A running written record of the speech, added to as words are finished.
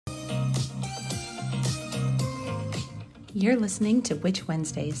You're listening to Witch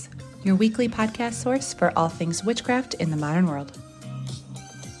Wednesdays, your weekly podcast source for all things witchcraft in the modern world.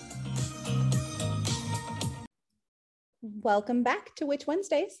 Welcome back to Witch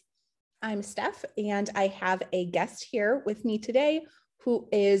Wednesdays. I'm Steph, and I have a guest here with me today who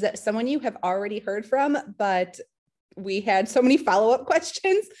is someone you have already heard from, but we had so many follow-up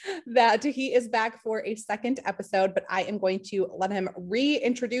questions that he is back for a second episode, but I am going to let him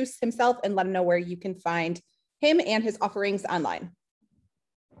reintroduce himself and let him know where you can find him and his offerings online.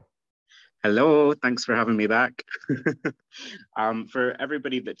 Hello, thanks for having me back. For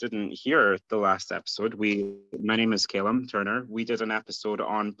everybody that didn't hear the last episode, my name is Calum Turner. We did an episode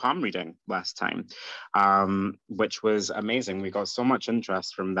on palm reading last time, which was amazing. We got so much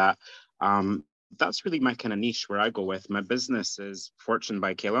interest from that. That's really my kind of niche where I go with. My business is Fortune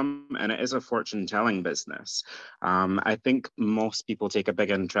by Calum, and it is a fortune telling business. I think most people take a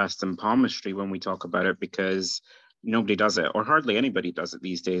big interest in palmistry when we talk about it because nobody does it, or hardly anybody does it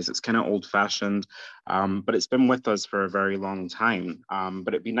these days. It's kind of old fashioned, but it's been with us for a very long time.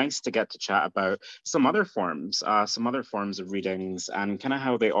 But it'd be nice to get to chat about some other forms of readings and kind of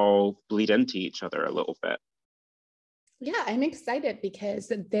how they all bleed into each other a little bit. Yeah, I'm excited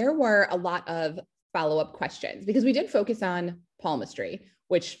because there were a lot of follow-up questions because we did focus on palmistry,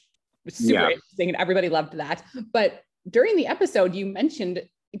 which was super interesting and everybody loved that. But during the episode, you mentioned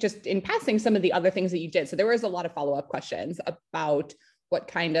just in passing some of the other things that you did. So there was a lot of follow-up questions about what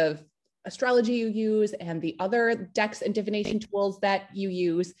kind of astrology you use and the other decks and divination tools that you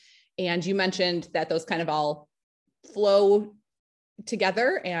use. And you mentioned that those kind of all flow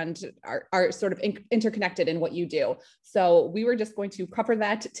together and are sort of interconnected in what you do. So we were just going to cover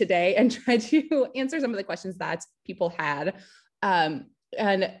that today and try to answer some of the questions that people had.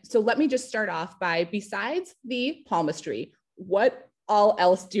 And so let me just start off by, besides the palmistry, what all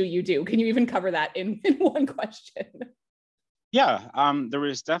else do you do? Can you even cover that in one question? Yeah, there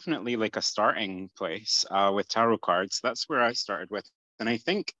was definitely like a starting place with tarot cards. That's where I started with. And I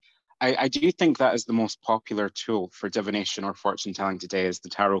do think that is the most popular tool for divination or fortune telling today is the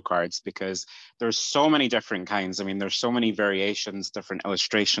tarot cards, because there's so many different kinds. I mean, there's so many variations, different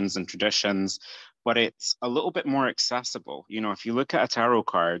illustrations and traditions, but it's a little bit more accessible. You know, if you look at a tarot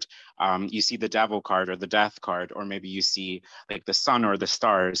card, you see the devil card or the death card, or maybe you see like the sun or the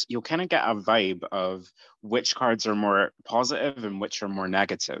stars, you'll kind of get a vibe of which cards are more positive and which are more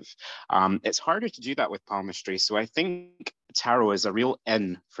negative. It's harder to do that with palmistry. So I think tarot is a real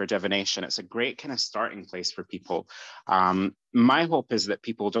in for divination. It's a great kind of starting place for people. My hope is that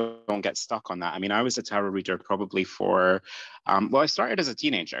people don't get stuck on that. I mean, I was a tarot reader probably I started as a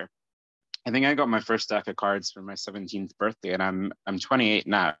teenager. I think I got my first deck of cards for my 17th birthday, and I'm 28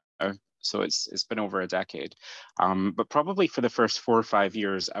 now. So it's been over a decade. But probably for the first 4 or 5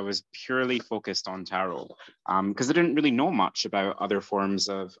 years, I was purely focused on tarot because I didn't really know much about other forms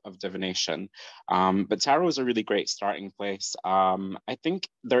of divination. But tarot is a really great starting place. I think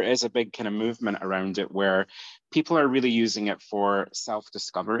there is a big kind of movement around it where people are really using it for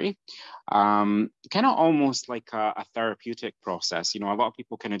self-discovery, kind of almost like a therapeutic process. You know, a lot of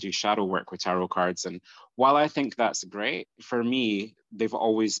people kind of do shadow work with tarot cards. And while I think that's great, for me, they've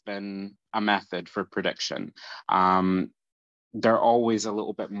always been a method for prediction. They're always a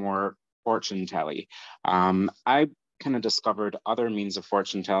little bit more fortune telling. I kind of discovered other means of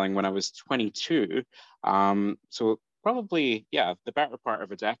fortune telling when I was 22. So probably, the better part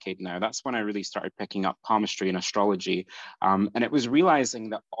of a decade now. That's when I really started picking up palmistry and astrology. And it was realizing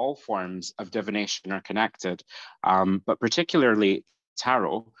that all forms of divination are connected, but particularly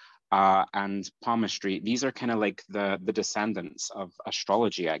tarot and palmistry. These are kind of like the descendants of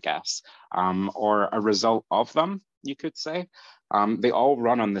astrology, I guess, or a result of them, you could say. They all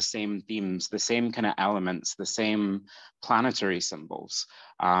run on the same themes, the same kind of elements, the same planetary symbols.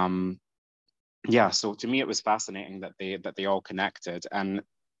 So to me, it was fascinating that they all connected. And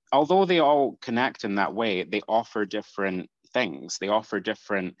although they all connect in that way, they offer different things. They offer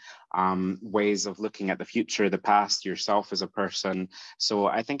different ways of looking at the future, the past, yourself as a person. So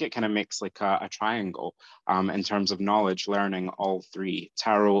I think it kind of makes like a triangle in terms of knowledge, learning all three: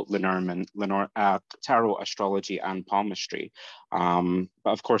 tarot, tarot, astrology, and palmistry. But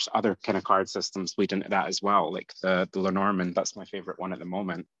of course, other kind of card systems lead into that as well, like the Lenormand. That's my favorite one at the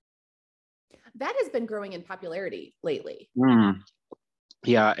moment. That has been growing in popularity lately.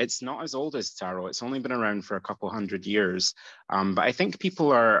 Yeah, it's not as old as tarot. It's only been around for a couple hundred years. But I think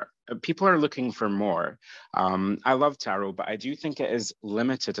people are looking for more. I love tarot, but I do think it is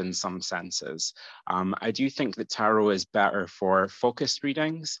limited in some senses. I do think that tarot is better for focused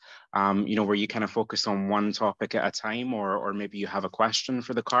readings, where you kind of focus on one topic at a time, or maybe you have a question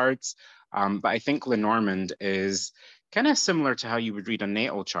for the cards. But I think Lenormand is kind of similar to how you would read a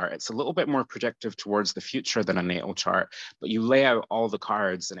natal chart. It's a little bit more predictive towards the future than a natal chart, but you lay out all the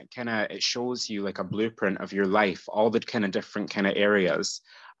cards and it shows you like a blueprint of your life, all the kind of different kind of areas.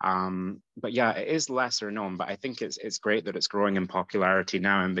 But yeah, it is lesser known, but I think it's great that it's growing in popularity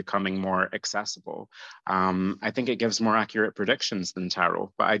now and becoming more accessible. I think it gives more accurate predictions than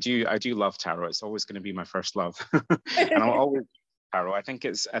tarot, but I do love tarot. It's always going to be my first love, and I'll always tarot. I think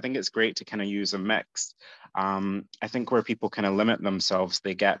it's great to kind of use a mix. I think where people kind of limit themselves,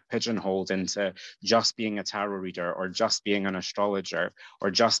 they get pigeonholed into just being a tarot reader or just being an astrologer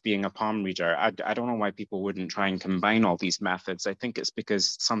or just being a palm reader. I don't know why people wouldn't try and combine all these methods. I think it's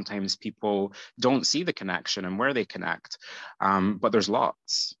because sometimes people don't see the connection and where they connect. But there's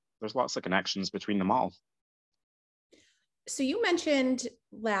lots of connections between them all. So you mentioned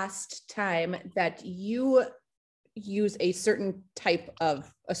last time that you use a certain type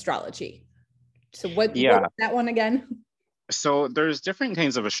of astrology. So what was that one again? So there's different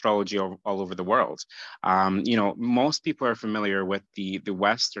kinds of astrology all over the world. Most people are familiar with the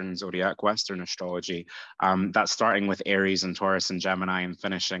Western zodiac, Western astrology. That's starting with Aries and Taurus and Gemini and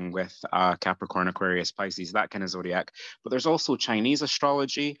finishing with Capricorn, Aquarius, Pisces, that kind of zodiac. But there's also Chinese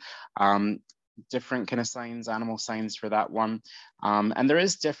astrology. Different kind of signs, animal signs for that one. And there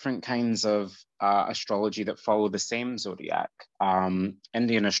is different kinds of astrology that follow the same zodiac.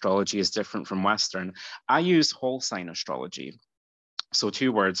 Indian astrology is different from Western. I use whole sign astrology. So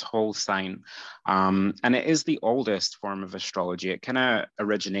 2 words, whole sign. And it is the oldest form of astrology. It kind of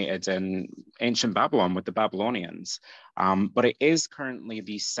originated in ancient Babylon with the Babylonians. But it is currently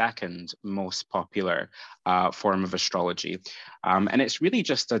the second most popular form of astrology. And it's really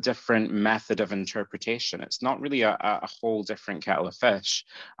just a different method of interpretation. It's not really a whole different kettle of fish.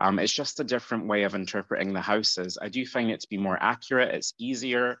 It's just a different way of interpreting the houses. I do find it to be more accurate. It's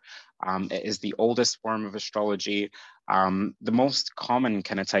easier. It is the oldest form of astrology. The most common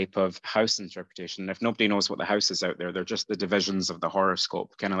kind of type of house interpretation, if nobody knows what the house is out there, they're just the divisions of the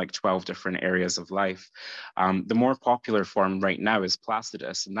horoscope, kind of like 12 different areas of life. The more popular form right now is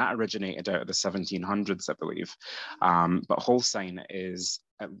Placidus, and that originated out of the 1700s, I believe. But whole sign is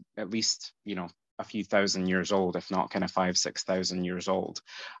at least, a few thousand years old, if not kind of 5,000-6,000 years old.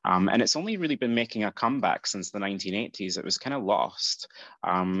 And it's only really been making a comeback since the 1980s. It was kind of lost.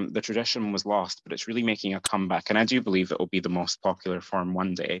 The tradition was lost, but it's really making a comeback. And I do believe it will be the most popular form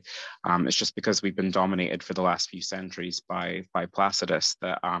one day. It's just because we've been dominated for the last few centuries by Placidus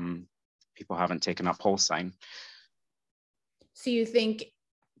that people haven't taken up whole sign. So you think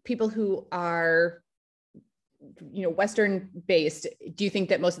people who are Western based, do you think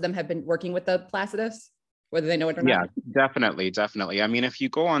that most of them have been working with the Placidus, whether they know it or not? Yeah, definitely. I mean, if you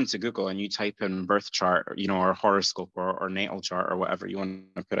go onto Google and you type in birth chart, or horoscope or natal chart or whatever you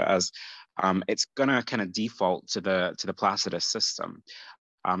want to put it as, it's gonna kind of default to the Placidus system.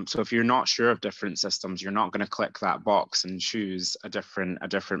 So if you're not sure of different systems, you're not going to click that box and choose a different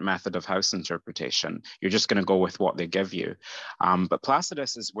method of house interpretation. You're just going to go with what they give you. But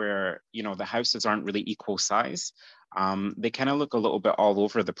Placidus is where, the houses aren't really equal size. They kind of look a little bit all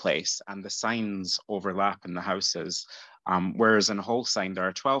over the place and the signs overlap in the houses. Whereas in whole sign, there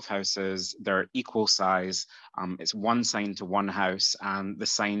are 12 houses, they're equal size. It's one sign to one house, and the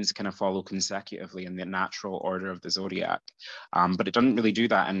signs kind of follow consecutively in the natural order of the zodiac. But it doesn't really do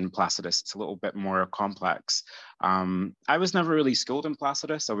that in Placidus. It's a little bit more complex. I was never really skilled in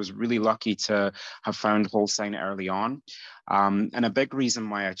Placidus. I was really lucky to have found whole sign early on. And a big reason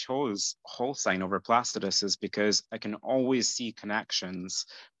why I chose whole sign over Placidus is because I can always see connections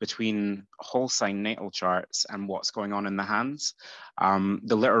between whole sign natal charts and what's going on in the hands.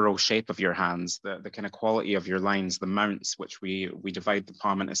 The literal shape of your hands, the kind of quality of your lines, the mounts, which we divide the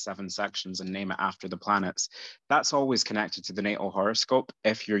palm into 7 sections and name it after the planets. That's always connected to the natal horoscope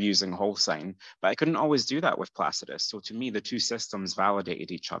if you're using whole sign. But I couldn't always do that with Placidus. So to me, the 2 systems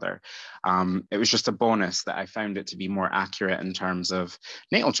validated each other. It was just a bonus that I found it to be more accurate in terms of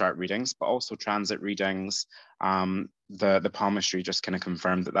natal chart readings, but also transit readings. The palmistry just kind of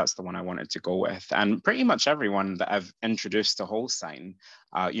confirmed that that's the one I wanted to go with. And pretty much everyone that I've introduced to whole sign,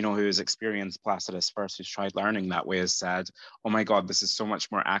 who has experienced Placidus first, who's tried learning that way, has said, oh my God, this is so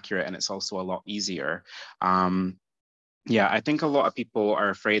much more accurate and it's also a lot easier. Yeah, I think a lot of people are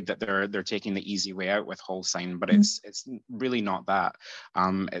afraid that they're taking the easy way out with whole sign, but it's really not that.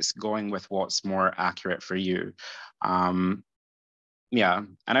 It's going with what's more accurate for you. Yeah,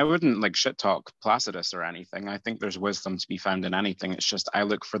 and I wouldn't shit talk Placidus or anything. I think there's wisdom to be found in anything. It's just I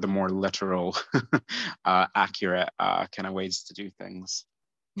look for the more literal, accurate kind of ways to do things.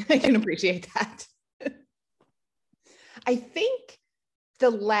 I can appreciate that. I think the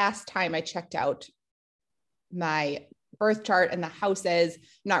last time I checked out my birth chart and the houses. I'm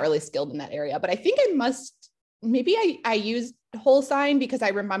not really skilled in that area, but I think I used whole sign because I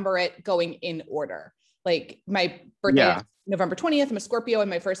remember it going in order. Like my birthday is November 20th. I'm a Scorpio and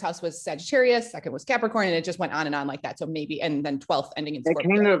my first house was Sagittarius, second was Capricorn, and it just went on like that. So maybe, and then 12th ending in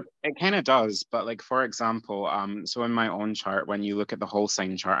Scorpio. It kind of does, but like, for example, so in my own chart, when you look at the whole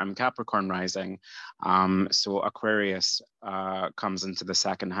sign chart, I'm Capricorn rising. So Aquarius comes into the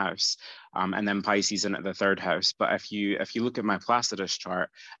second house, and then Pisces in at the third house. But if you look at my Placidus chart,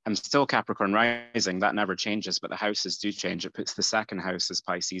 I'm still Capricorn rising. That never changes, but the houses do change. It puts the second house as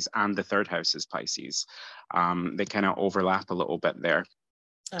Pisces and the third house as Pisces. They kind of overlap a little bit there.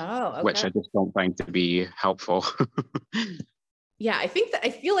 Oh, okay. Which I just don't find to be helpful. Yeah, I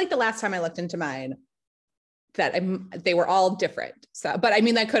feel like the last time I looked into mine, that they were all different. So, but I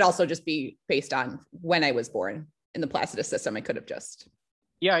mean, that could also just be based on when I was born in the Placidus system. I could have just.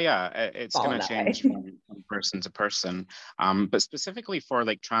 Yeah, it's going to change from person to person. But specifically for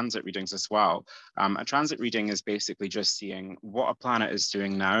like transit readings as well, a transit reading is basically just seeing what a planet is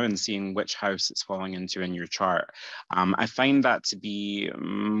doing now and seeing which house it's falling into in your chart. I find that to be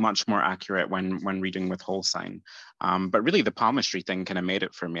much more accurate when reading with whole sign. But really the palmistry thing kind of made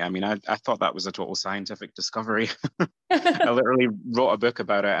it for me. I mean, I thought that was a total scientific discovery. I literally wrote a book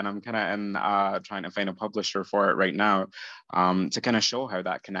about it, and I'm kind of in trying to find a publisher for it right now, to kind of show how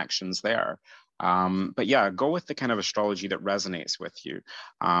that connection's there. But yeah, go with the kind of astrology that resonates with you.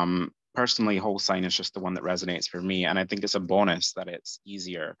 Personally, whole sign is just the one that resonates for me, and I think it's a bonus that it's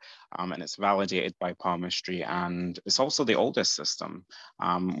easier, and it's validated by palmistry, and it's also the oldest system,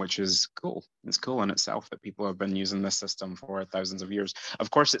 which is cool. It's cool in itself that people have been using this system for thousands of years. Of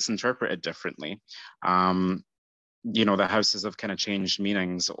course, it's interpreted differently. You know, the houses have kind of changed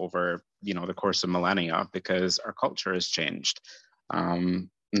meanings over, you know, the course of millennia because our culture has changed. And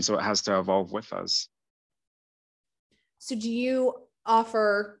so it has to evolve with us. So do you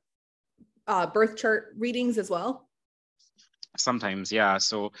offer birth chart readings as well? Sometimes, yeah.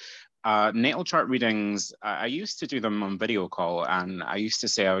 So natal chart readings, I used to do them on video call, and I used to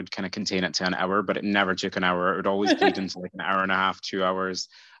say I would kind of contain it to an hour, but it never took an hour. It would always bleed into like an hour and a half, 2 hours.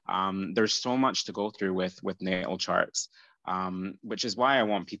 There's so much to go through with natal charts, which is why I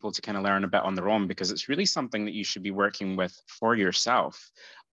want people to kind of learn a bit on their own, because it's really something that you should be working with for yourself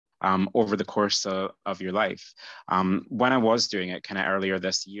over the course of your life. When I was doing it kind of earlier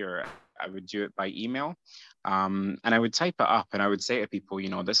this year, I would do it by email. And I would type it up and I would say to people, you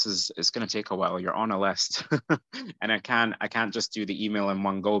know, it's going to take a while. You're on a list. And I can't just do the email in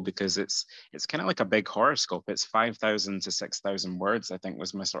one go, because it's kind of like a big horoscope. It's 5,000 to 6,000 words, I think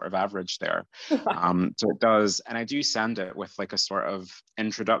was my sort of average there. So it does. And I do send it with like a sort of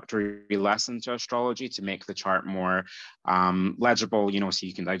introductory lesson to astrology to make the chart more legible, you know, so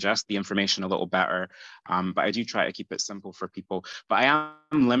you can digest the information a little better. But I do try to keep it simple for people. But I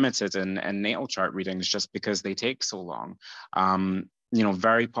am limited in natal chart readings just because they take so long. You know,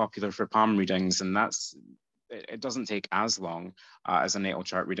 very popular for palm readings, and it doesn't take as long as a natal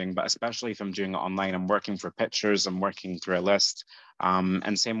chart reading, but especially if I'm doing it online, I'm working for pictures, I'm working through a list.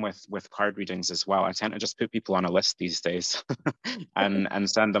 And same with card readings as well. I tend to just put people on a list these days and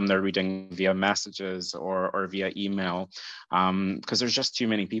send them their reading via messages or via email, because there's just too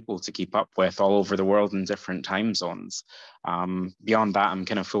many people to keep up with all over the world in different time zones. Beyond that, I'm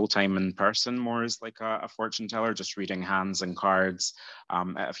kind of full-time in person, more as like a fortune teller, just reading hands and cards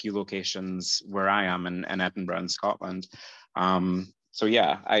at a few locations where I am in Edinburgh in Scotland. So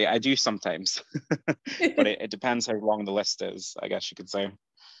yeah, I do sometimes, but it depends how long the list is, I guess you could say.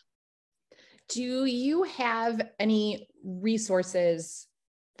 Do you have any resources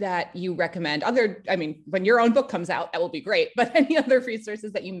that you recommend? When your own book comes out, that will be great, but any other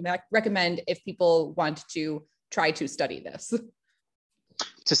resources that you recommend if people want to try to study this?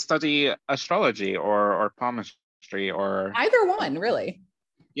 To study astrology or palmistry or? Either one, really.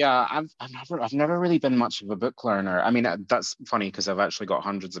 Yeah, I've never really been much of a book learner. I mean, that's funny because I've actually got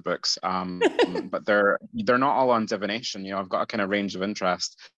hundreds of books, but they're not all on divination. You know, I've got a kind of range of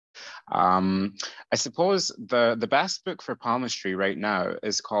interest. I suppose the best book for palmistry right now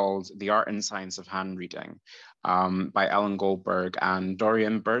is called The Art and Science of Hand Reading, by Ellen Goldberg and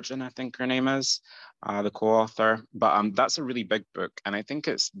Dorian Burgeon, I think her name is, the co-author. But that's a really big book, and I think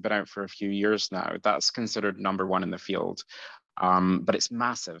it's been out for a few years now. That's considered #1 in the field. But it's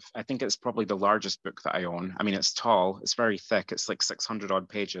massive. I think it's probably the largest book that I own. I mean, it's tall, it's very thick, it's like 600 odd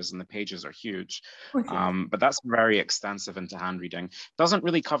pages, and the pages are huge. But that's very extensive into hand reading. Doesn't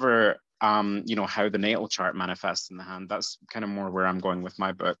really cover, you know, how the natal chart manifests in the hand. That's kind of more where I'm going with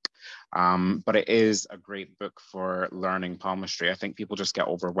my book. But it is a great book for learning palmistry. I think people just get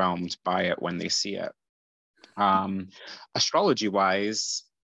overwhelmed by it when they see it. Astrology wise,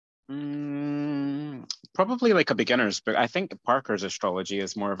 probably like a beginner's book. I think Parker's Astrology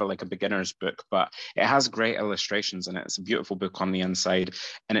is more of like a beginner's book, but it has great illustrations in it. It's a beautiful book on the inside,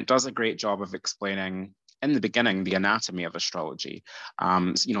 and it does a great job of explaining in the beginning the anatomy of astrology.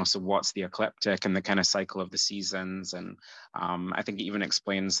 So what's the ecliptic and the kind of cycle of the seasons, and I think it even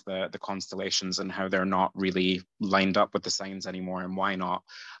explains the constellations and how they're not really lined up with the signs anymore and why not.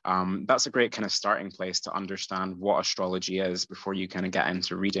 That's a great kind of starting place to understand what astrology is before you kind of get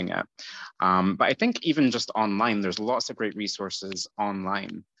into reading it. But I think even just online, there's lots of great resources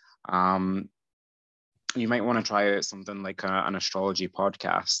online. You might want to try out something like an astrology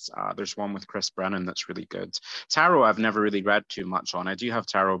podcast. There's one with Chris Brennan that's really good. Tarot, I've never really read too much on. I do have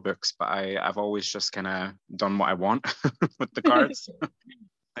tarot books, but I've always just kind of done what I want with the cards.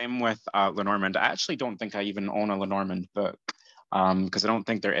 Same with Lenormand. I actually don't think I even own a Lenormand book because I don't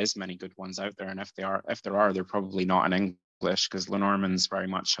think there is many good ones out there. And if there are, they're probably not in English because Lenormand's very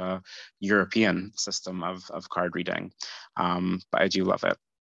much a European system of card reading. But I do love it.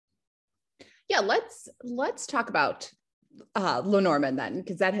 Yeah, let's talk about Lenormand then,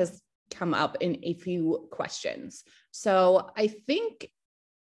 because that has come up in a few questions. So I think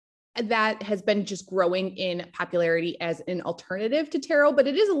that has been just growing in popularity as an alternative to tarot, but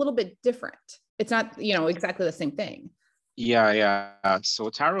it is a little bit different. It's not, exactly the same thing. Yeah. So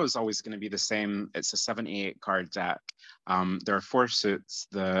tarot is always going to be the same. It's a 78 card deck. There are 4 suits,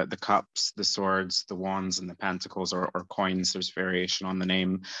 the cups, the swords, the wands, and the pentacles or coins. There's variation on the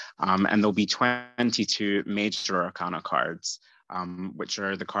name. And there'll be 22 major arcana cards, which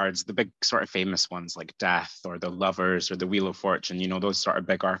are the cards, the big sort of famous ones like Death or the Lovers or the Wheel of Fortune, those sort of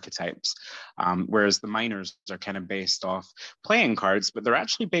big archetypes. Whereas the minors are kind of based off playing cards, but they're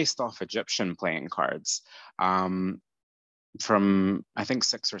actually based off Egyptian playing cards. From I think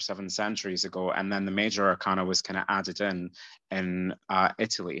 6 or 7 centuries ago, and then the major arcana was kind of added in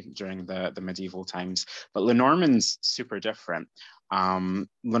Italy during the medieval times. But Lenormand's super different.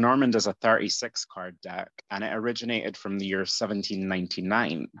 Lenormand is a 36 card deck, and it originated from the year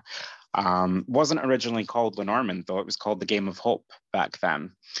 1799. Wasn't originally called Lenormand, though. It was called the Game of Hope back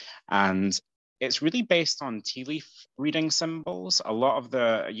then, and it's really based on tea leaf reading symbols. A lot of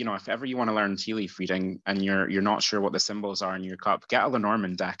the, if ever you want to learn tea leaf reading and you're not sure what the symbols are in your cup, get a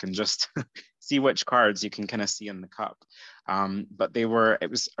Lenormand deck and just see which cards you can kind of see in the cup. But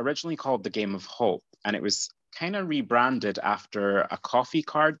it was originally called the Game of Hope, and it was kind of rebranded after a coffee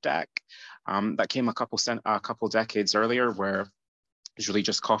card deck that came a couple decades earlier, where usually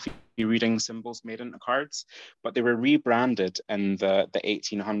just coffee reading symbols made into cards, but they were rebranded in the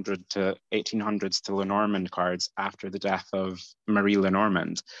 1800s to Lenormand cards after the death of Marie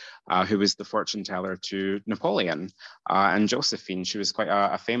Lenormand, who was the fortune teller to Napoleon and Josephine. She was quite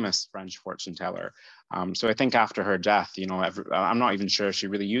a famous French fortune teller. So I think after her death, I'm not even sure if she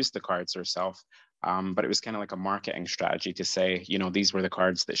really used the cards herself. But it was kind of like a marketing strategy to say, these were the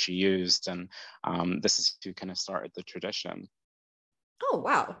cards that she used, and this is who kind of started the tradition. Oh,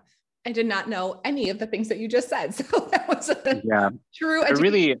 wow. I did not know any of the things that you just said. So that was true. I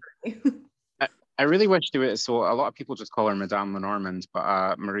really wish to it. So a lot of people just call her Madame Lenormand,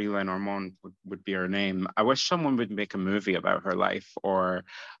 but Marie Lenormand would be her name. I wish someone would make a movie about her life, or,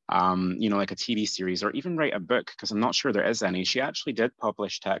 like a TV series, or even write a book, because I'm not sure there is any. She actually did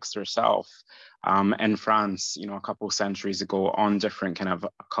publish text herself in France, a couple of centuries ago on different kind of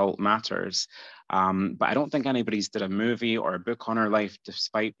occult matters. But I don't think anybody's did a movie or a book on her life,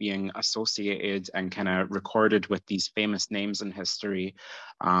 despite being associated and kind of recorded with these famous names in history.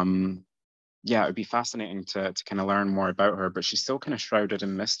 It would be fascinating to kind of learn more about her, but she's still kind of shrouded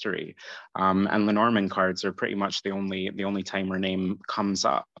in mystery. And Lenormand cards are pretty much the only time her name comes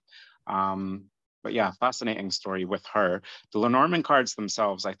up. But yeah, fascinating story with her. The Lenormand cards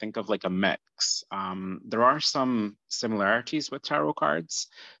themselves, I think of like a mix. There are some similarities with tarot cards.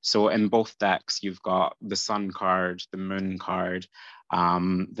 So in both decks, you've got the Sun card, the Moon card,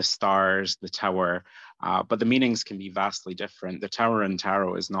 the stars, the Tower, but the meanings can be vastly different. The Tower in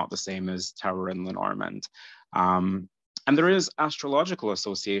tarot is not the same as Tower in Lenormand. And there is astrological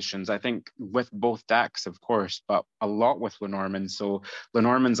associations, I think, with both decks, of course, but a lot with Lenormand. So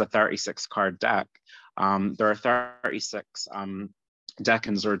Lenormand's a 36 card deck. There are 36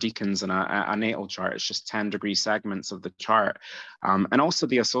 decans or decans in a natal chart. It's just 10-degree segments of the chart. And also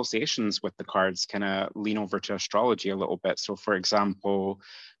the associations with the cards kind of lean over to astrology a little bit. So for example,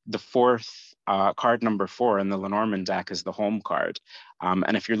 the card number 4 in the Lenormand deck is the home card.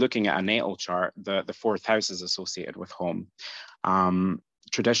 And if you're looking at a natal chart, the 4th house is associated with home.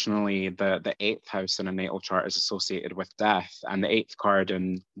 traditionally the eighth house in a natal chart is associated with death, and the eighth card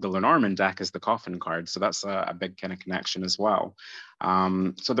in the Lenormand deck is the coffin card. So that's a big kind of connection as well.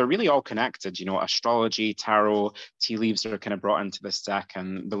 So they're really all connected, you know, astrology, tarot, tea leaves are kind of brought into this deck,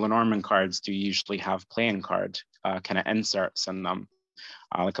 and the Lenormand cards do usually have playing card kind of inserts in them.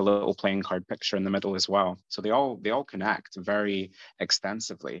 Like a little playing card picture in the middle as well. So they all connect very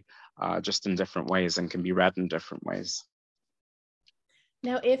extensively, just in different ways, and can be read in different ways.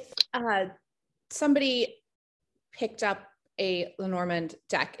 Now, if somebody picked up a Lenormand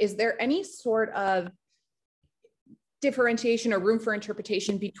deck, is there any sort of differentiation or room for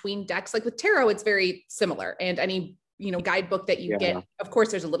interpretation between decks? Like with tarot, it's very similar, and any guidebook that you get, of course,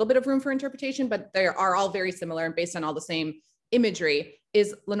 there's a little bit of room for interpretation, but they are all very similar and based on all the same imagery.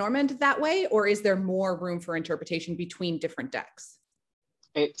 Is Lenormand that way, or is there more room for interpretation between different decks?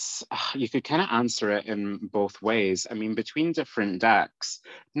 It's, you could kind of answer it in both ways. I mean, between different decks,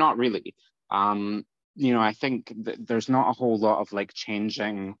 not really. I think there's not a whole lot of like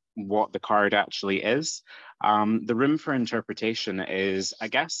changing what the card actually is. The room for interpretation is, I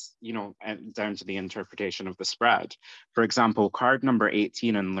guess, down to the interpretation of the spread. For example, card number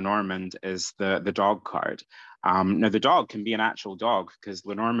 18 in Lenormand is the dog card. Now, the dog can be an actual dog, because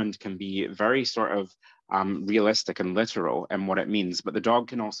Lenormand can be very sort of realistic and literal in what it means, but the dog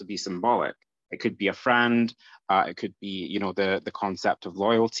can also be symbolic. It could be a friend, it could be, the concept of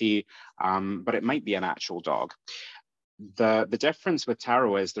loyalty, but it might be an actual dog. The difference with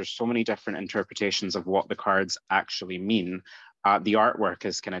tarot is there's so many different interpretations of what the cards actually mean. The artwork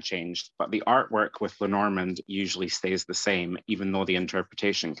is kind of changed, but the artwork with Lenormand usually stays the same, even though the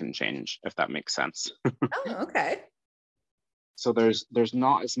interpretation can change, if that makes sense. Oh, okay. So there's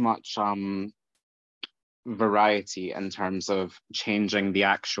not as much variety in terms of changing the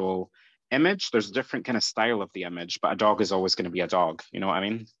actual image. There's a different kind of style of the image, but a dog is always going to be a dog. You know what I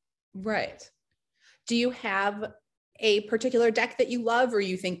mean? Right. Do you have a particular deck that you love, or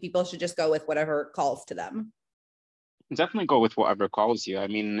you think people should just go with whatever calls to them? Definitely go with whatever calls you. I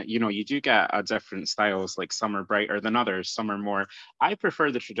mean, you do get different styles, like some are brighter than others, some are more. I prefer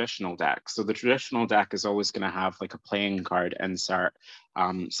the traditional deck. So the traditional deck is always going to have like a playing card insert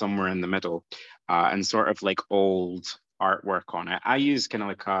somewhere in the middle, and sort of like old artwork on it. I use kind of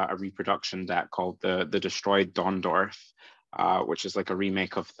like a reproduction deck called the Destroyed Dondorf, which is like a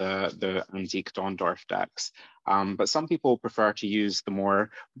remake of the antique Dondorf decks. But some people prefer to use the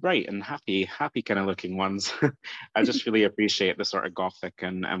more bright and happy kind of looking ones. I just really appreciate the sort of gothic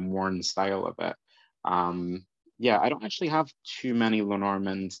and worn style of it. Yeah, I don't actually have too many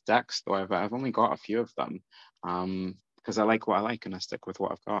Lenormand decks, though. I've only got a few of them, because I like what I like and I stick with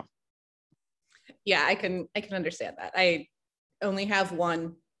what I've got. Yeah, I can understand that. I only have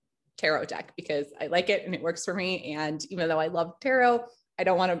one tarot deck because I like it and it works for me. And even though I love tarot, I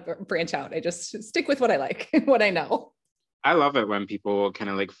don't want to branch out. I just stick with what I like, what I know. I love it when people kind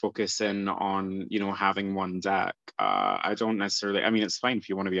of like focus in on, having one deck. I don't necessarily, I mean, it's fine if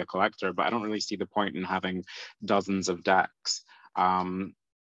you want to be a collector, but I don't really see the point in having dozens of decks.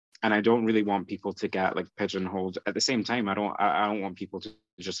 And I don't really want people to get like pigeonholed. At the same time, I don't want people to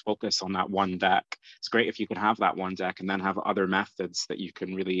just focus on that one deck. It's great if you can have that one deck and then have other methods that you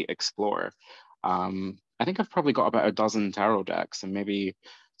can really explore. I think I've probably got about a dozen tarot decks and maybe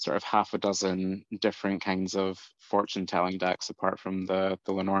sort of half a dozen different kinds of fortune telling decks apart from the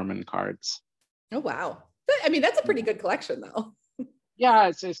Lenormand cards. Oh, wow. I mean, that's a pretty good collection though. Yeah,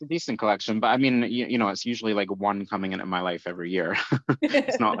 it's a decent collection, but I mean, it's usually like one coming into my life every year.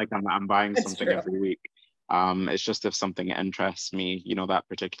 It's not like I'm buying something every week. It's just if something interests me, that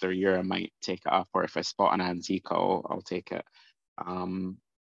particular year, I might take it up, or if I spot an antique, I'll take it.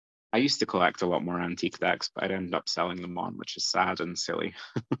 I used to collect a lot more antique decks, but I'd end up selling them on, which is sad and silly.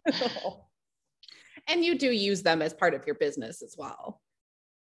 And you do use them as part of your business as well.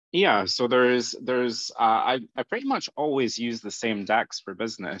 Yeah, so there's I pretty much always use the same decks for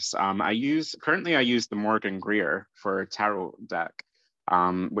business. Currently I use the Morgan Greer for tarot deck,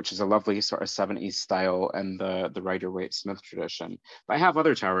 which is a lovely sort of 70s style in the Rider-Waite-Smith tradition. But I have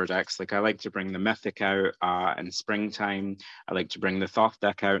other tarot decks, like I like to bring the Mythic out in springtime. I like to bring the Thoth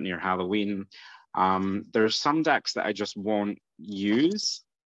deck out near Halloween. There's some decks that I just won't use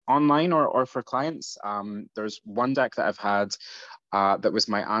online or for clients. There's one deck that I've had that was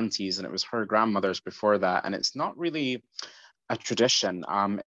my auntie's, and it was her grandmother's before that, and it's not really a tradition.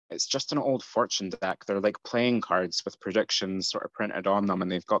 it's just an old fortune deck. They're like playing cards with predictions sort of printed on them,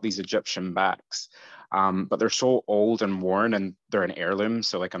 and they've got these Egyptian backs. But they're so old and worn, and they're an heirloom.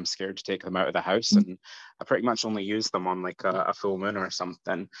 So like I'm scared to take them out of the house, and I pretty much only use them on like a full moon or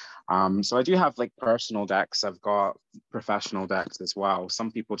something. So I do have like personal decks. I've got professional decks as well.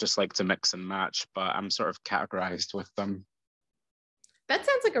 Some people just like to mix and match, but I'm sort of categorized with them. That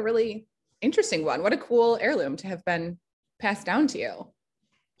sounds like a really interesting one. What a cool heirloom to have been passed down to you.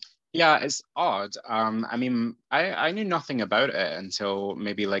 Yeah, it's odd. I mean, I knew nothing about it until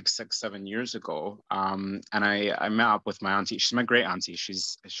maybe like 6, 7 years ago. And I met up with my auntie. She's my great auntie. She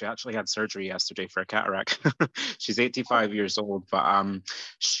actually had surgery yesterday for a cataract. She's 85 years old, but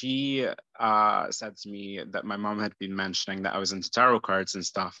she said to me that my mom had been mentioning that I was into tarot cards and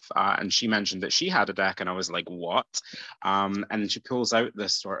stuff. And she mentioned that she had a deck, and I was like, what? And she pulls out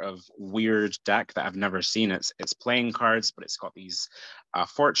this sort of weird deck that I've never seen. It's playing cards, but it's got these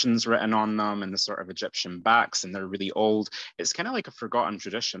fortunes written on them and the sort of Egyptian backs, and they're really old. It's kind of like a forgotten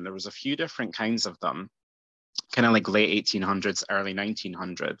tradition. There was a few different kinds of them, kind of like late 1800s, early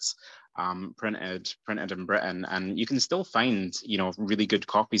 1900s, printed in Britain, and you can still find, you know, really good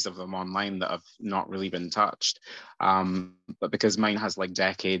copies of them online that have not really been touched. But because mine has like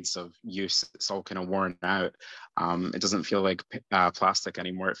decades of use, it's all kind of worn out. It doesn't feel like plastic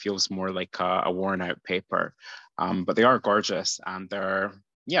anymore. It feels more like a worn out paper. But they are gorgeous, and they're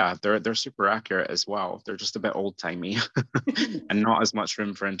super accurate as well. They're just a bit old timey and not as much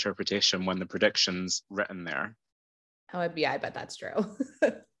room for interpretation when the prediction's written there. Oh, yeah, I bet that's true.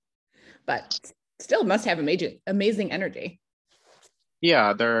 But still must have amazing energy.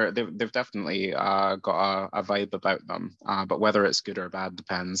 Yeah, they've definitely got a vibe about them, but whether it's good or bad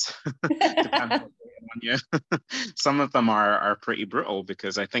depends. Depends on you. Some of them are pretty brutal,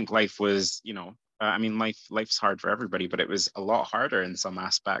 because I think life was, you know, I mean, life's hard for everybody, but it was a lot harder in some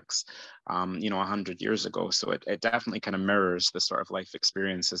aspects, you know, 100 years ago. So it definitely kind of mirrors the sort of life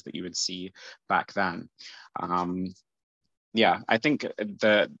experiences that you would see back then. Yeah, I think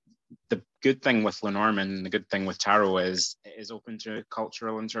the good thing with Lenormand and the good thing with tarot is open to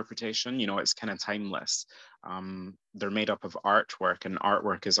cultural interpretation. You know, it's kind of timeless. They're made up of artwork, and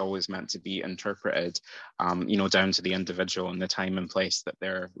artwork is always meant to be interpreted, you know, down to the individual and the time and place that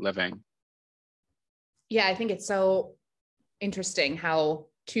they're living. Yeah, I think it's so interesting how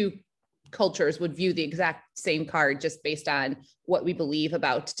two cultures would view the exact same card just based on what we believe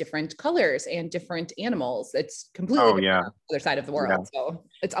about different colors and different animals. It's completely different on the other side of the world. Yeah. So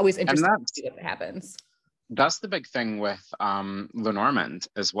it's always interesting to see what happens. That's the big thing with Lenormand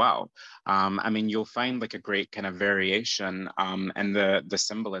as well. I mean, you'll find like a great kind of variation in the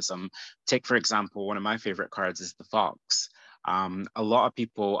symbolism. Take, for example, one of my favorite cards is the fox. A lot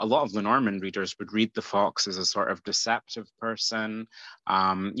of Lenormand readers would read the fox as a sort of deceptive person,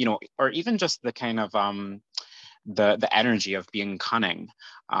 you know, or even just the kind of the energy of being cunning.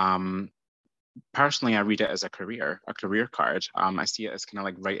 Personally, I read it as a career card. I see it as kind of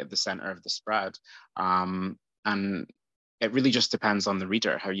like right at the center of the spread, and it really just depends on the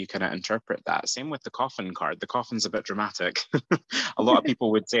reader how you kind of interpret that. Same with the coffin card. The coffin's a bit dramatic. A lot of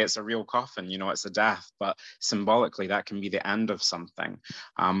people would say it's a real coffin, you know, it's a death, but symbolically that can be the end of something.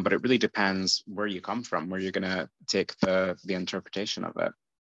 But it really depends where you come from, where you're going to take the interpretation of it.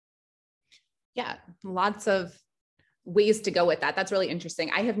 Yeah, lots of ways to go with that. That's really interesting.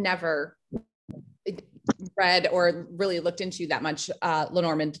 I have never read or really looked into that much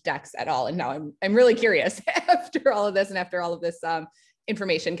Lenormand decks at all, and now I'm really curious after all of this and after all of this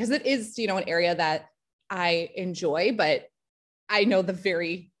information, because it is, you know, an area that I enjoy, but I know the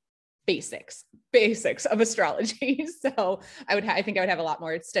very basics of astrology. So I think I would have a lot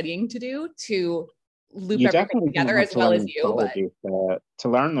more studying to do to loop everything together as well as you. But to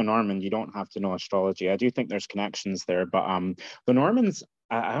learn Lenormand, you don't have to know astrology. I do think there's connections there, but Lenormand's,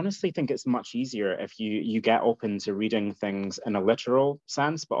 I honestly think it's much easier if you get open to reading things in a literal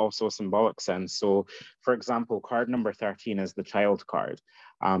sense, but also a symbolic sense. So, for example, card number 13 is the child card.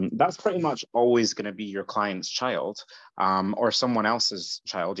 That's pretty much always going to be your client's child, or someone else's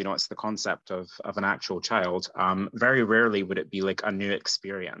child. You know, it's the concept of an actual child. Very rarely would it be like a new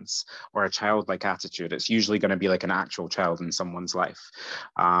experience or a childlike attitude. It's usually going to be like an actual child in someone's life.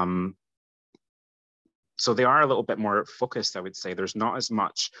 So they are a little bit more focused, I would say. There's not as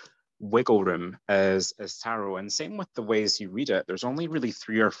much wiggle room as tarot, and same with the ways you read it. There's only really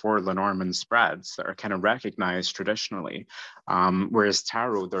 3 or 4 Lenormand spreads that are kind of recognized traditionally, whereas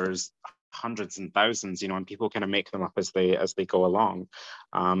tarot, there's hundreds and thousands, and people kind of make them up as they go along.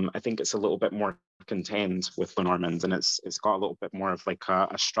 I think it's a little bit more contained with Lenormand, and it's got a little bit more of like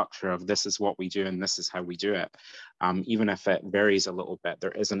a structure of this is what we do and this is how we do it. Even if it varies a little bit,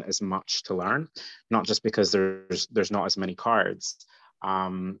 there isn't as much to learn, not just because there's not as many cards,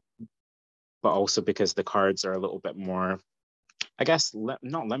 but also because the cards are a little bit more, I guess,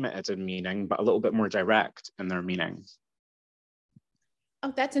 not limited in meaning, but a little bit more direct in their meaning.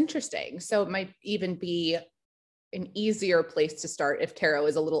 Oh, that's interesting. So it might even be an easier place to start if tarot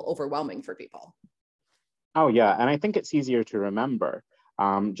is a little overwhelming for people. Oh yeah, and I think it's easier to remember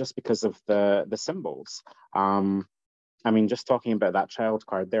just because of the symbols. I mean, just talking about that child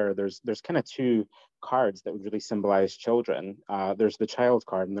card there's kind of two cards that would really symbolize children. There's the child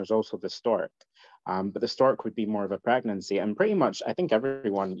card and there's also the stork. But the stork would be more of a pregnancy, and pretty much I think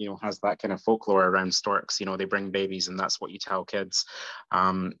everyone has that kind of folklore around storks. They bring babies and that's what you tell kids,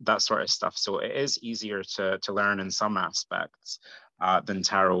 that sort of stuff. So it is easier to learn in some aspects than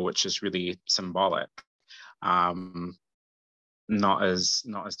tarot, which is really symbolic, not as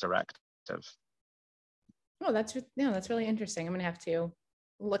directive. Oh, that's really interesting. I'm gonna have to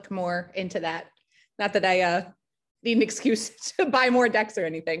look more into that. Not that I need an excuse to buy more decks or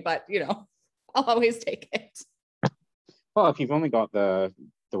anything, but I'll always take it. Well, if you've only got the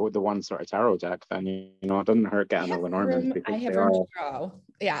one sort of tarot deck, then it doesn't hurt getting a Lenormand. I have room to grow.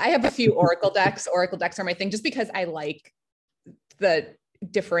 Yeah, I have a few Oracle decks. Oracle decks are my thing, just because I like the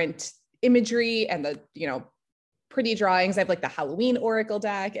different imagery and the pretty drawings. I have like the Halloween Oracle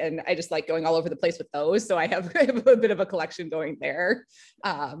deck, and I just like going all over the place with those. So I have a bit of a collection going there.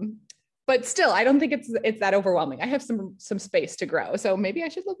 But still, I don't think it's that overwhelming. I have some space to grow. So maybe I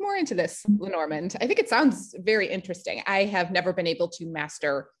should look more into this Lenormand. I think it sounds very interesting. I have never been able to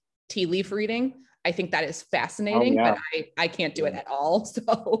master tea leaf reading. I think that is fascinating, but I can't do it at all.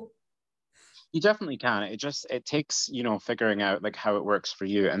 So you definitely can. It takes, figuring out like how it works for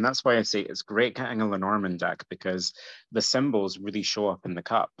you. And that's why I say it's great getting a Lenormand deck, because the symbols really show up in the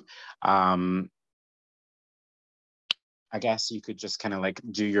cup. I guess you could just kind of like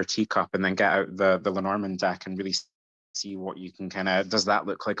do your teacup and then get out the Lenormand deck and really see what you can kind of, does that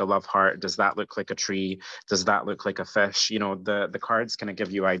look like a love heart? Does that look like a tree? Does that look like a fish? The cards kind of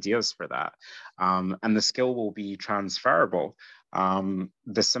give you ideas for that. And the skill will be transferable.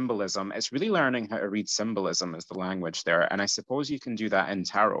 The symbolism, it's really learning how to read symbolism as the language there. And I suppose you can do that in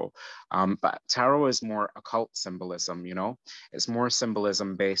tarot. But tarot is more occult symbolism, it's more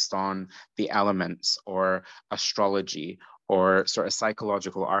symbolism based on the elements or astrology or sort of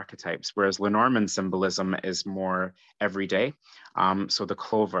psychological archetypes, whereas Lenormand symbolism is more everyday. So the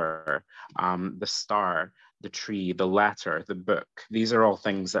clover, the star, the tree, the letter, the book, these are all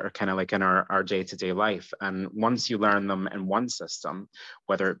things that are kind of like in our day-to-day life. And once you learn them in one system,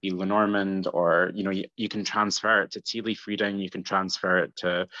 whether it be Lenormand or, you can transfer it to tea leaf reading, you can transfer it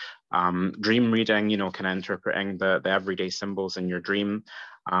to dream reading, kind of interpreting the everyday symbols in your dream.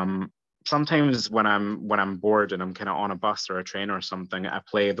 Sometimes when I'm bored and I'm kind of on a bus or a train or something, I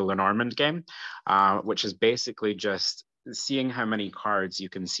play the Lenormand game, which is basically just seeing how many cards you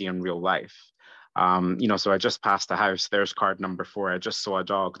can see in real life. So I just passed a house, there's card number 4. I just saw a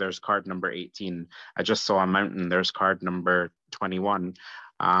dog, there's card number 18. I just saw a mountain, there's card number 21.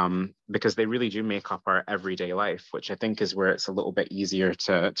 Because they really do make up our everyday life, which I think is where it's a little bit easier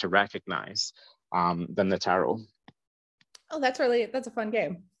to recognize than the tarot. Oh, that's a fun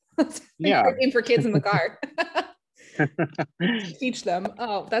game. Yeah. Great game for kids in the car. Teach them.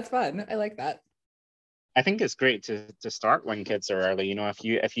 Oh, that's fun. I like that. I think it's great to start when kids are early.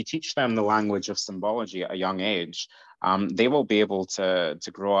 If you teach them the language of symbology at a young age, they will be able to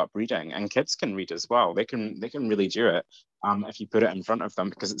grow up reading. And kids can read as well. They can really do it if you put it in front of them,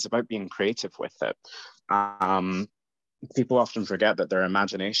 because it's about being creative with it. People often forget that their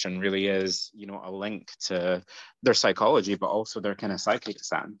imagination really is, a link to their psychology, but also their kind of psychic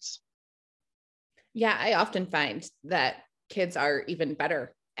sense. Yeah, I often find that kids are even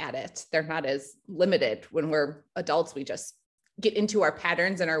better at it. They're not as limited. When we're adults, we just get into our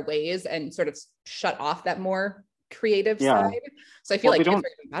patterns and our ways and sort of shut off that more creative side. So I feel like kids are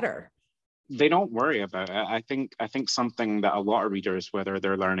even better. They don't worry about it. I think something that a lot of readers, whether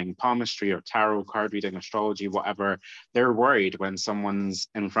they're learning palmistry or tarot card reading, astrology, whatever, they're worried when someone's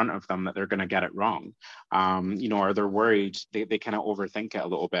in front of them that they're going to get it wrong, or they're worried. They kind of overthink it a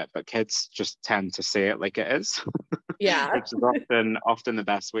little bit. But kids just tend to say it like it is. Yeah, which is often the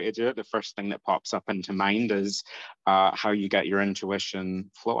best way to do it. The first thing that pops up into mind is how you get your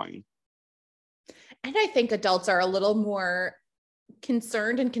intuition flowing. And I think adults are a little more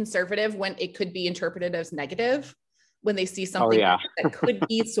concerned and conservative when it could be interpreted as negative. when they see Oh something yeah. that could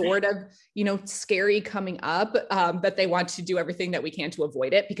be sort of, you know, scary coming up, that they want to do everything that we can to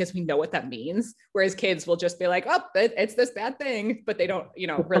avoid it because we know what that means. Whereas kids will just be like, oh, it's this bad thing, but they don't, you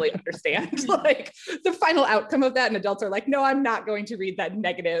know, really understand like the final outcome of that. And adults are like, no, I'm not going to read that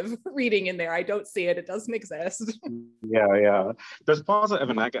negative reading in there. I don't see it. It doesn't exist. Yeah. There's positive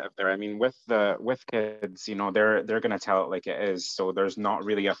and negative there. I mean, with kids, you know, they're going to tell it like it is. So there's not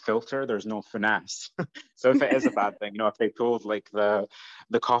really a filter. There's no finesse. So if it is a bad thing, you know, if they pulled like the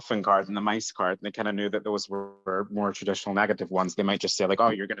coffin card and the mice card, and they kind of knew that those were more traditional negative ones, they might just say like, oh,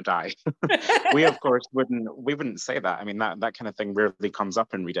 you're going to die. We of course wouldn't say that. I mean, that kind of thing rarely comes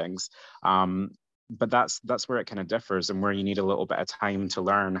up in readings. But that's where it kind of differs, and where you need a little bit of time to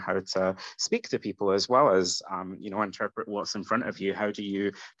learn how to speak to people, as well as you know, interpret what's in front of you. How do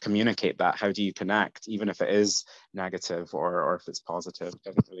you communicate that? How do you connect, even if it is negative or if it's positive? It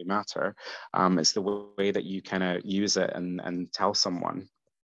doesn't really matter. It's the way that you kind of use it and tell someone.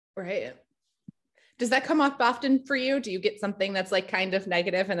 Right. Does that come up often for you? Do you get something that's like kind of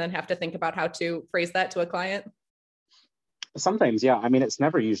negative and then have to think about how to phrase that to a client? Sometimes, yeah. I mean, it's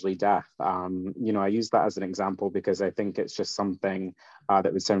never usually death. You know, I use that as an example because I think it's just something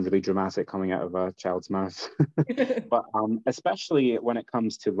that would sound really dramatic coming out of a child's mouth. But especially when it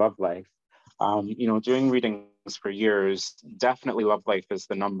comes to love life, you know, doing readings for years, definitely love life is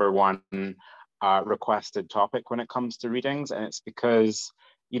the number one requested topic when it comes to readings. And it's because,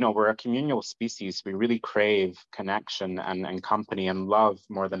 you know, we're a communal species. We really crave connection and company and love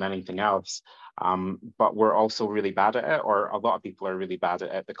more than anything else. But we're also really bad at it, or a lot of people are really bad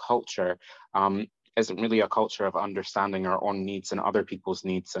at it. The culture isn't really a culture of understanding our own needs and other people's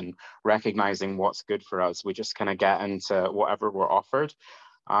needs and recognizing what's good for us. We just kind of get into whatever we're offered.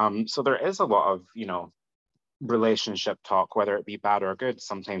 So there is a lot of, you know, relationship talk, whether it be bad or good.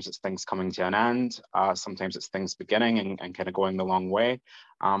 Sometimes it's things coming to an end. Sometimes it's things beginning and kind of going the long way.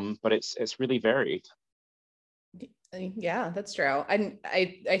 But it's really varied. Yeah, that's true. And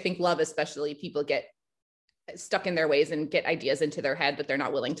I think love, especially, people get stuck in their ways and get ideas into their head that they're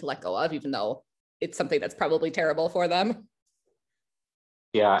not willing to let go of, even though it's something that's probably terrible for them.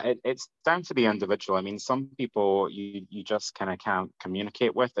 Yeah, it's down to the individual. I mean, some people you just kind of can't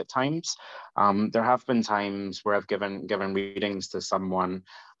communicate with at times. There have been times where I've given readings to someone,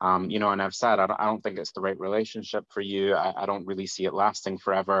 you know, and I've said, I don't think it's the right relationship for you. I don't really see it lasting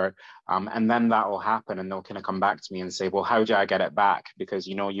forever. And then that will happen, and they'll kind of come back to me and say, well, how do I get it back? Because,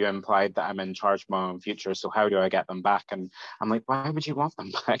 you know, you implied that I'm in charge of my own future. So how do I get them back? And I'm like, why would you want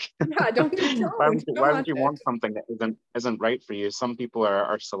them back? Yeah, don't. Why would you want something that isn't right for you? Some people are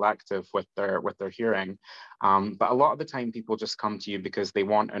selective with their hearing, but a lot of the time people just come to you because they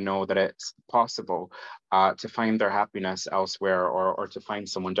want to know that it's possible to find their happiness elsewhere, or to find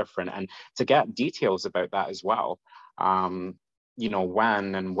someone different, and to get details about that as well. You know,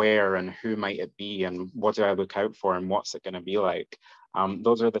 when and where and who might it be, and what do I look out for, and what's it going to be like?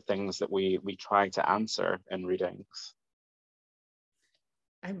 Those are the things that we try to answer in readings.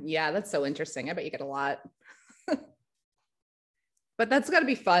 Yeah, that's so interesting. I bet you get a lot. But that's got to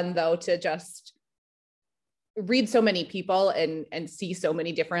be fun, though, to just read so many people and see so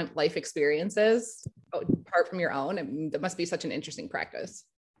many different life experiences apart from your own. I mean, that must be such an interesting practice.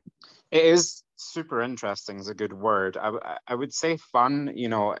 It is super interesting is a good word. I would say fun. You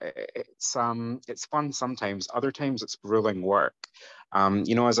know, it's fun sometimes. Other times it's grueling work.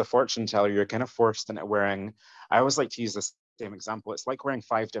 You know, as a fortune teller, you're kind of forced into wearing. I always like to use this same example. It's like wearing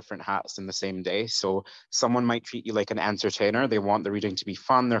 5 different hats in the same day. So someone might treat you like an entertainer. They want the reading to be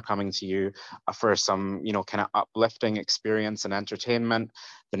fun. They're coming to you for some, you know, kind of uplifting experience and entertainment.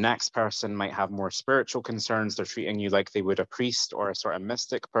 The next person might have more spiritual concerns. They're treating you like they would a priest or a sort of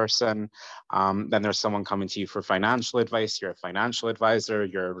mystic person. Then there's someone coming to you for financial advice. You're a financial advisor.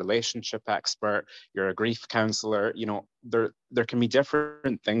 You're a relationship expert. You're a grief counselor. You know, there can be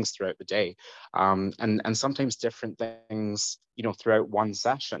different things throughout the day, and sometimes different things, you know, throughout one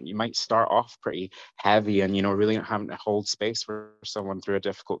session. You might start off pretty heavy and, you know, really having to hold space for someone through a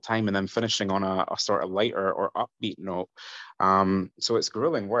difficult time, and then finishing on a sort of lighter or upbeat note. So it's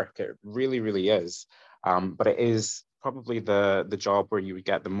grueling work. It really, really is. But it is probably the job where you would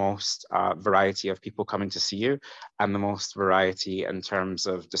get the most variety of people coming to see you, and the most variety in terms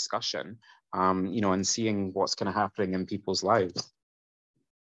of discussion, you know, and seeing what's kind of happening in people's lives.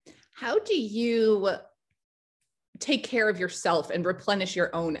 How do you take care of yourself and replenish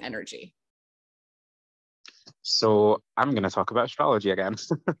your own energy? So I'm going to talk about astrology again.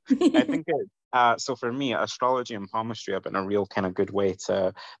 I think So for me, astrology and palmistry have been a real kind of good way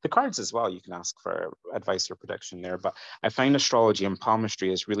to the cards as well. You can ask for advice or prediction there, but I find astrology and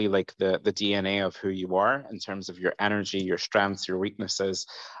palmistry is really like the DNA of who you are in terms of your energy, your strengths, your weaknesses.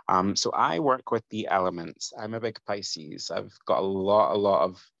 So I work with the elements. I'm a big Pisces. I've got a lot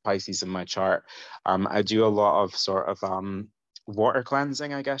of Pisces in my chart. I do a lot of sort of water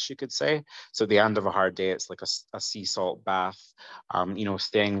cleansing, I guess you could say. So at the end of a hard day, it's like a sea salt bath,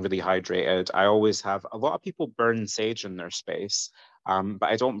 staying really hydrated. I always have a lot of people burn sage in their space, but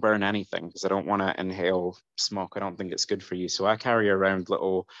I don't burn anything because I don't want to inhale smoke. I don't think it's good for you. So I carry around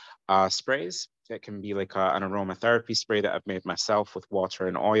little sprays. It can be like an aromatherapy spray that I've made myself with water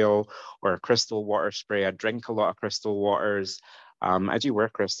and oil, or a crystal water spray. I drink a lot of crystal waters. I do wear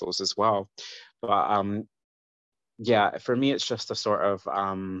crystals as well. But yeah, for me, it's just a sort of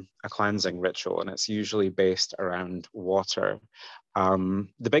a cleansing ritual, and it's usually based around water.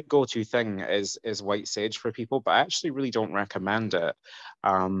 The big go-to thing is white sage for people, but I actually really don't recommend it.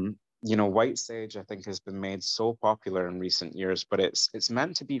 White sage, I think, has been made so popular in recent years, but it's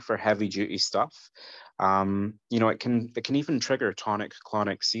meant to be for heavy duty stuff. It can even trigger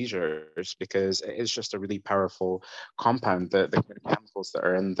tonic-clonic seizures because it is just a really powerful compound, the chemicals that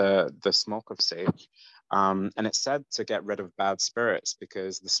are in the smoke of sage. And it's said to get rid of bad spirits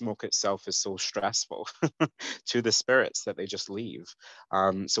because the smoke itself is so stressful to the spirits that they just leave.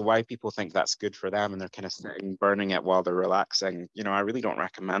 So why people think that's good for them and they're kind of sitting burning it while they're relaxing, I really don't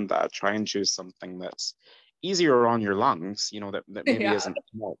recommend that. Try and choose something that's easier on your lungs, that maybe Yeah. isn't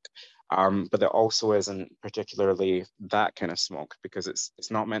smoke. But that also isn't particularly that kind of smoke because it's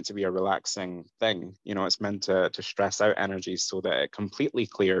not meant to be a relaxing thing. It's meant to stress out energy so that it completely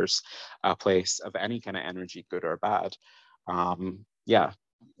clears a place of any kind of energy, good or bad. Yeah.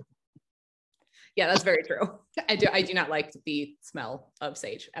 Yeah, that's very true. I do not like the smell of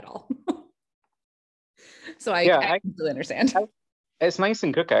sage at all. So I completely understand. It's nice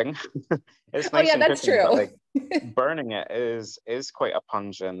in cooking. It's nice yeah, in that's cooking, true. but like burning it is quite a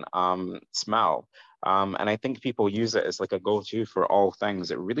pungent smell. And I think people use it as like a go-to for all things.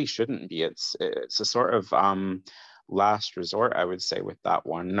 It really shouldn't be. It's a sort of last resort, I would say, with that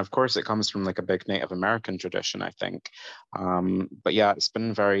one. And of course, it comes from like a big Native American tradition, I think. But yeah, it's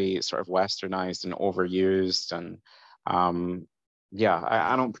been very sort of westernized and overused, and yeah,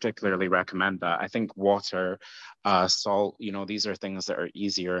 I don't particularly recommend that. I think water, salt, these are things that are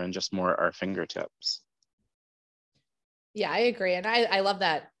easier and just more at our fingertips. Yeah, I agree. And I love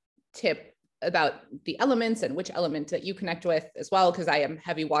that tip about the elements and which element that you connect with as well, because I am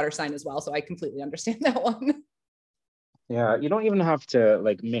heavy water sign as well. So I completely understand that one. Yeah, you don't even have to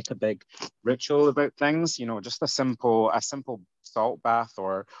like make a big ritual about things, just a simple salt bath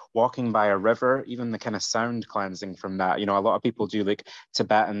or walking by a river, even the kind of sound cleansing from that. A lot of people do like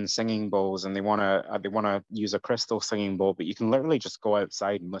Tibetan singing bowls and they want to use a crystal singing bowl, but you can literally just go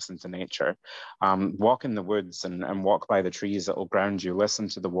outside and listen to nature. Walk in the woods and walk by the trees, it'll ground you, listen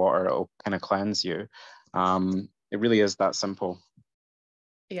to the water, it'll kind of cleanse you. It really is that simple.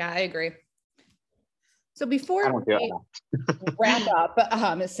 Yeah, I agree. So before we wrap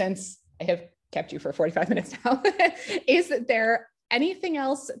up, since I have kept you for 45 minutes now, is there anything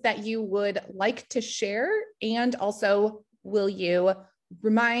else that you would like to share? And also, will you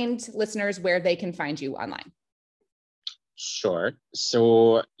remind listeners where they can find you online? Sure.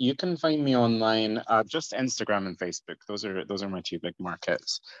 So you can find me online, just Instagram and Facebook. Those are my two big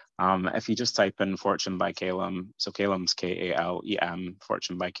markets. If you just type in Fortune by Kalem, so Kalem's Kalem,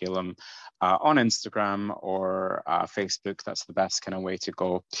 Fortune by Kalem, on Instagram or Facebook, that's the best kind of way to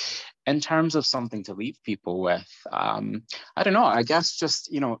go. In terms of something to leave people with, I don't know. I guess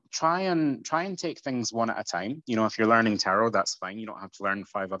just try and take things one at a time. If you're learning tarot, that's fine. You don't have to learn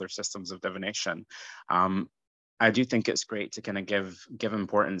 5 other systems of divination. I do think it's great to kind of give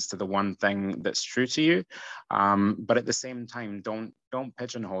importance to the one thing that's true to you, but at the same time, don't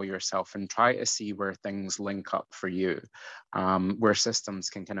pigeonhole yourself and try to see where things link up for you, where systems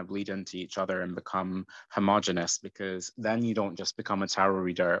can kind of bleed into each other and become homogenous. Because then you don't just become a tarot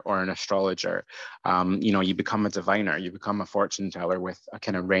reader or an astrologer. You become a diviner, you become a fortune teller with a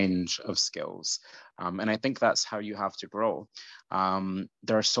kind of range of skills. And I think that's how you have to grow.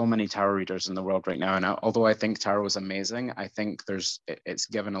 There are so many tarot readers in the world right now, and although I think tarot is amazing, I think it's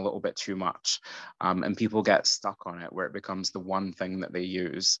given a little bit too much, and people get stuck on it where it becomes the one thing that they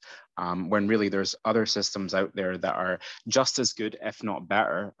use, when really there's other systems out there that are just as good, if not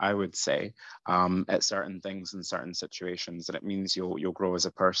better, I would say, at certain things in certain situations. And it means you'll grow as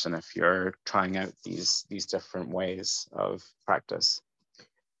a person if you're trying out these different ways of practice.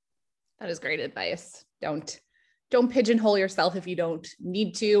 That is great advice. Don't don't pigeonhole yourself if you don't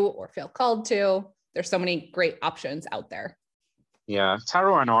need to or feel called to. There's so many great options out there. Yeah,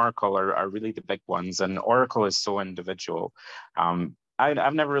 tarot and oracle are really the big ones, and oracle is so individual.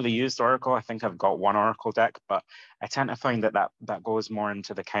 I've never really used oracle. I think I've got one oracle deck, but I tend to find that goes more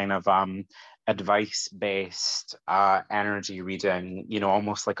into the kind of advice-based energy reading,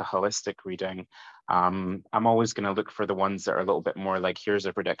 almost like a holistic reading. I'm always going to look for the ones that are a little bit more like, here's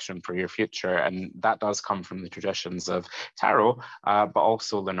a prediction for your future. And that does come from the traditions of tarot, but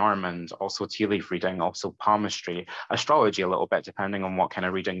also Lenormand, also tea leaf reading, also palmistry, astrology a little bit, depending on what kind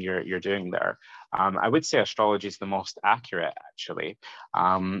of reading you're doing there. I would say astrology is the most accurate, actually,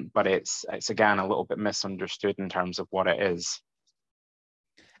 but it's again a little bit misunderstood in terms of what it is.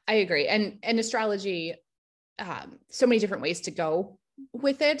 I agree, and astrology, so many different ways to go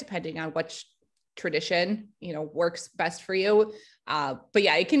with it, depending on which tradition works best for you. But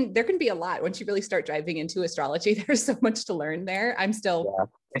yeah, there can be a lot once you really start diving into astrology. There's so much to learn there. I'm still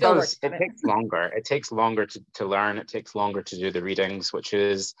It takes longer. It takes longer to learn. It takes longer to do the readings, which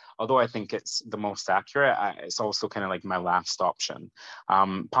is, although I think it's the most accurate, it's also kind of like my last option.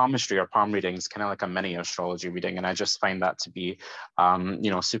 Palmistry or palm reading is kind of like a mini astrology reading, and I just find that to be,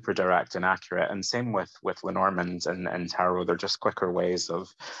 super direct and accurate. And same with Lenormand and tarot. They're just quicker ways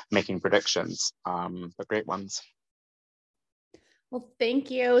of making predictions, but great ones. Well,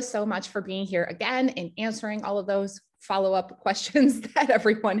 thank you so much for being here again and answering all of those follow-up questions that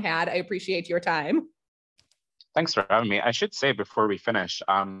everyone had. I appreciate your time. Thanks for having me. I should say before we finish,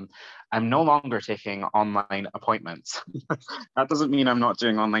 I'm no longer taking online appointments. That doesn't mean I'm not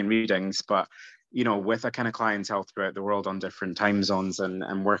doing online readings, but with a kind of clientele throughout the world on different time zones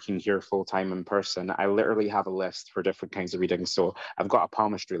and working here full time in person, I literally have a list for different kinds of readings. So I've got a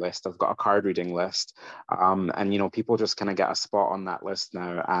palmistry list, I've got a card reading list, and people just kind of get a spot on that list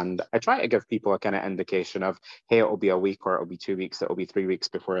now. And I try to give people a kind of indication of, hey, it'll be a week or it'll be 2 weeks, it'll be 3 weeks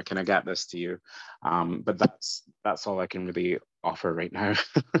before I kind of get this to you. But that's all I can really offer right now.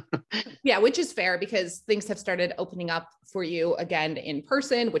 Yeah, which is fair because things have started opening up for you again in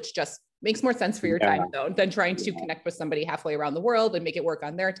person, which just makes more sense for your time zone than trying to connect with somebody halfway around the world and make it work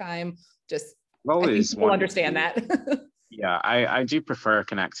on their time. I think people understand that. Yeah, I do prefer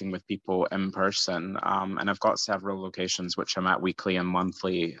connecting with people in person. And I've got several locations which I'm at weekly and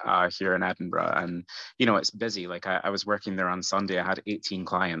monthly here in Edinburgh. And, it's busy. Like I was working there on Sunday. I had 18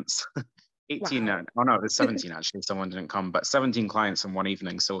 clients. 18, wow. Oh no, it was 17 actually, someone didn't come, but 17 clients in one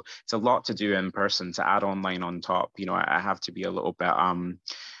evening. So it's a lot to do in person. To add online on top, I have to be a little bit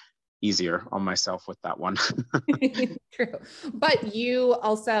easier on myself with that one. True. But you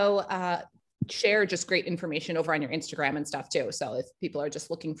also share just great information over on your Instagram and stuff too. So if people are just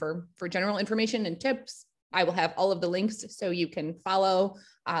looking for general information and tips, I will have all of the links so you can follow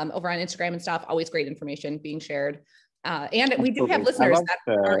over on Instagram and stuff. Always great information being shared. And we do have listeners that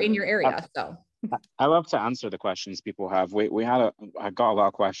are in your area. So I love to answer the questions people have. I got a lot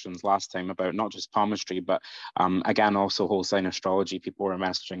of questions last time about not just palmistry, but again, also whole sign astrology. People were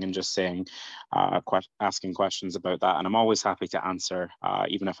messaging and just saying, asking questions about that. And I'm always happy to answer,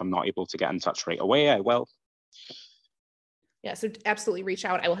 even if I'm not able to get in touch right away, I will. Yeah, so absolutely reach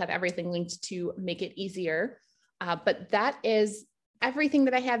out. I will have everything linked to make it easier. But that is everything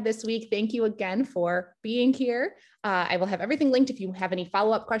that I had this week. Thank you again for being here. I will have everything linked if you have any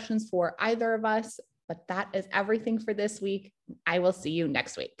follow-up questions for either of us, but that is everything for this week. I will see you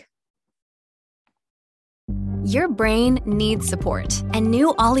next week. Your brain needs support, and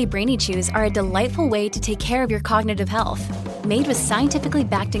new Ollie Brainy Chews are a delightful way to take care of your cognitive health. Made with scientifically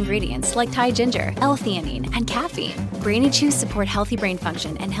backed ingredients like Thai ginger, L-theanine, and caffeine, Brainy Chews support healthy brain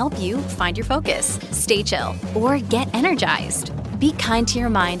function and help you find your focus, stay chill, or get energized. Be kind to your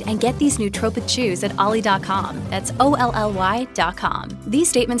mind and get these nootropic chews at ollie.com. That's OLLY.com. These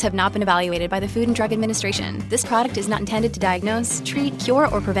statements have not been evaluated by the Food and Drug Administration. This product is not intended to diagnose, treat, cure,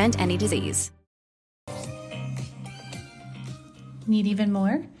 or prevent any disease. Need even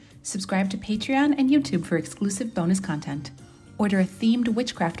more? Subscribe to Patreon and YouTube for exclusive bonus content. Order a themed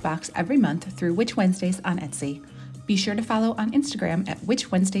witchcraft box every month through Witch Wednesdays on Etsy. Be sure to follow on Instagram at Witch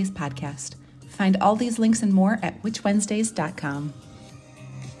Wednesdays Podcast. Find all these links and more at witchwednesdays.com.